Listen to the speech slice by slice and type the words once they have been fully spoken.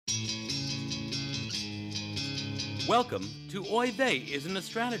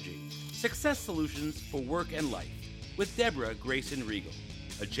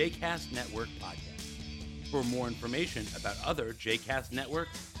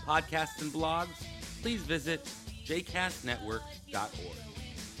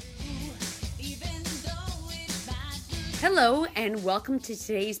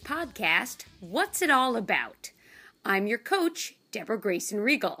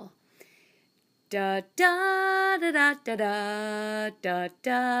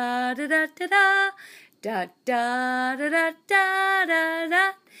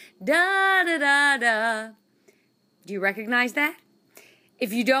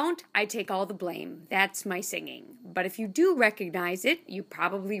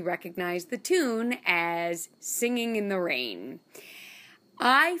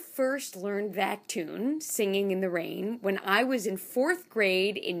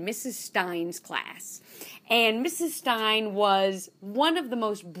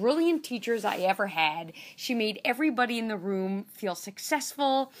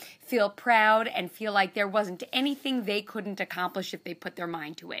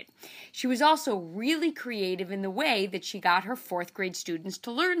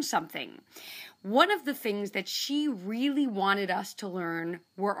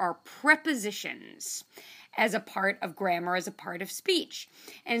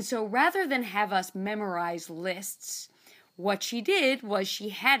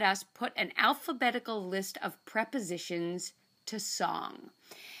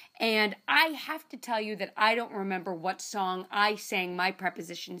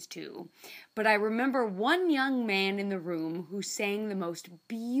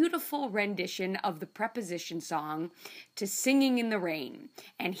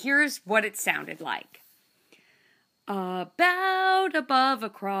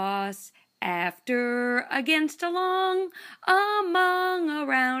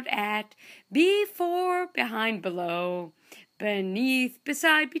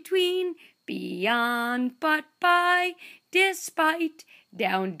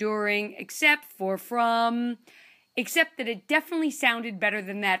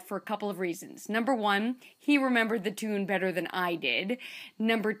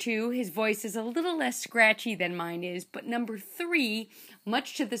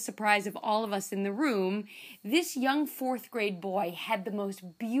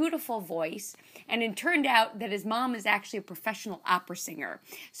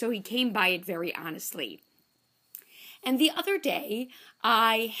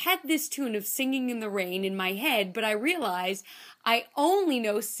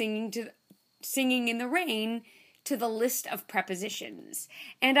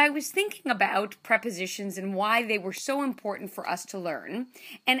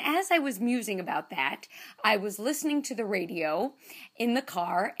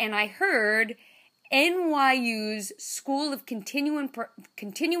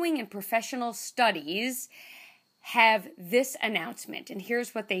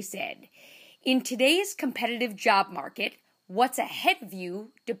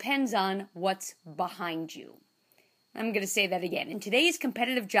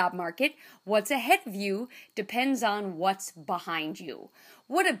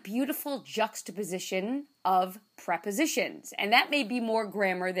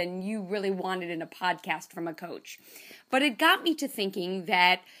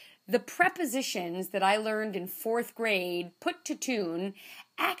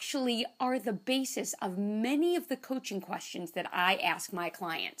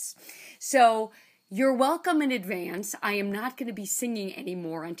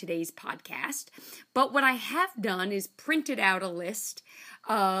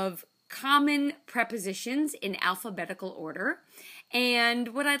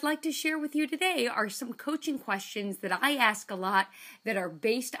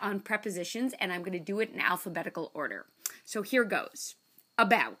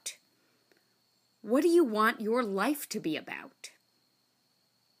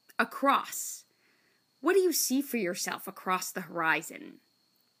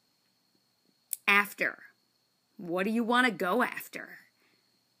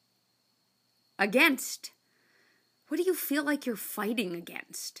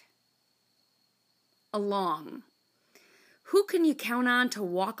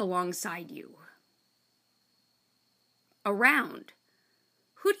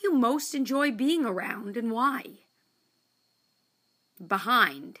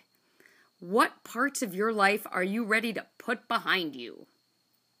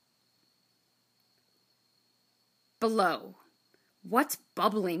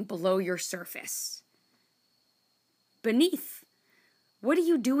beneath. What are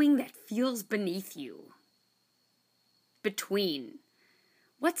you doing that feels beneath you? Between.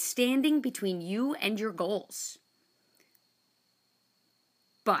 What's standing between you and your goals?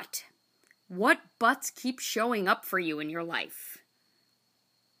 But. What buts keep showing up for you in your life?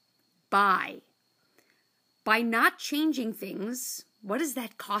 By not changing things, what is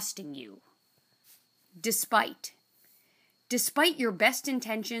that costing you? Despite your best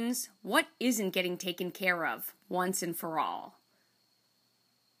intentions, what isn't getting taken care of once and for all?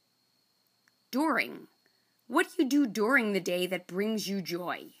 During, what do you do during the day that brings you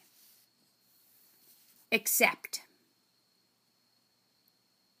joy? Except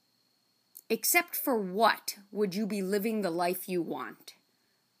for what would you be living the life you want?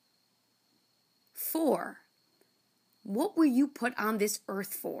 For, what were you put on this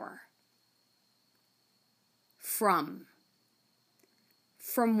earth for? From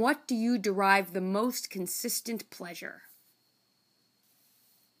what do you derive the most consistent pleasure?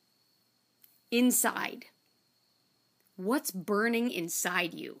 Inside, what's burning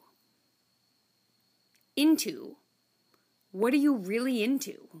inside you? Into, what are you really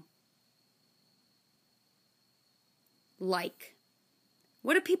into? Like,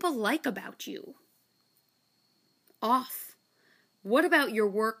 what do people like about you? Off, what about your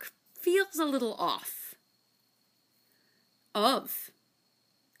work feels a little off? Of,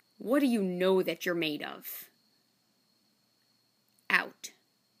 what do you know that you're made of? Out,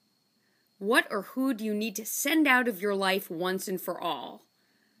 what or who do you need to send out of your life once and for all?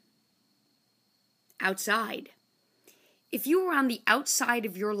 Outside, if you were on the outside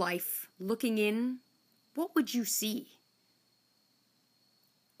of your life looking in, what would you see?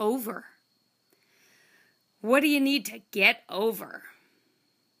 Over, what do you need to get over?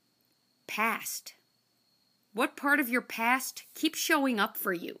 Past, what part of your past keeps showing up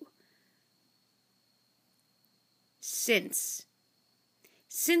for you? Since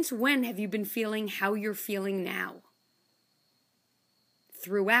when have you been feeling how you're feeling now?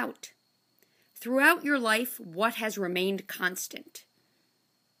 Throughout your life, what has remained constant?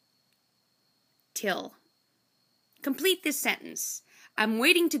 Till. Complete this sentence. I'm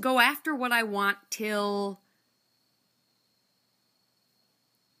waiting to go after what I want till.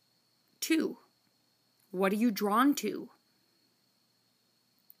 2. What are you drawn to?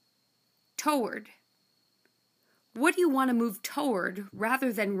 Toward. What do you want to move toward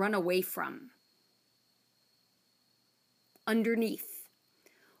rather than run away from? Underneath.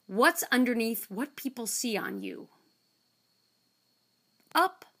 What's underneath what people see on you?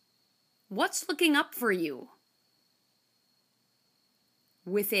 Up. What's looking up for you?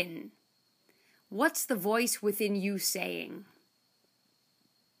 Within. What's the voice within you saying?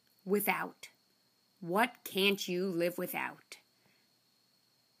 Without. What can't you live without?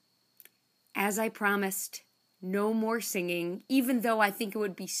 As I promised, no more singing, even though I think it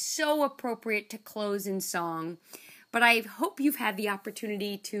would be so appropriate to close in song. But I hope you've had the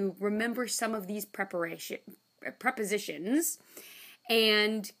opportunity to remember some of these prepositions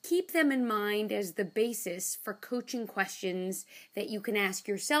and keep them in mind as the basis for coaching questions that you can ask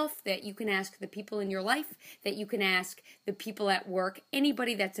yourself, that you can ask the people in your life, that you can ask the people at work,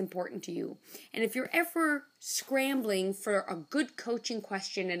 anybody that's important to you. And if you're ever scrambling for a good coaching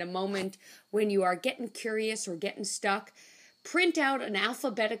question in a moment when you are getting curious or getting stuck, print out an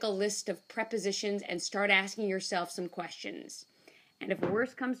alphabetical list of prepositions and start asking yourself some questions. And if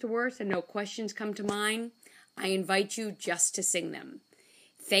worse comes to worse and no questions come to mind, I invite you just to sing them.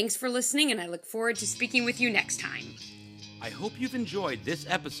 Thanks for listening, and I look forward to speaking with you next time. I hope you've enjoyed this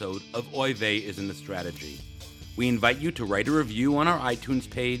episode of Oy Vey Isn't a Strategy. We invite you to write a review on our iTunes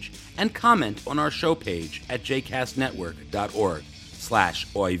page and comment on our show page at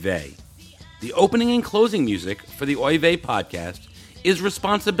jcastnetwork.org/Oy Vey. The opening and closing music for the Oy Vey podcast is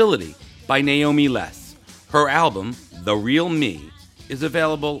Responsibility by Naomi Less. Her album, The Real Me, is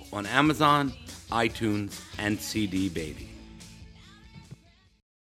available on Amazon, iTunes, and CD Baby.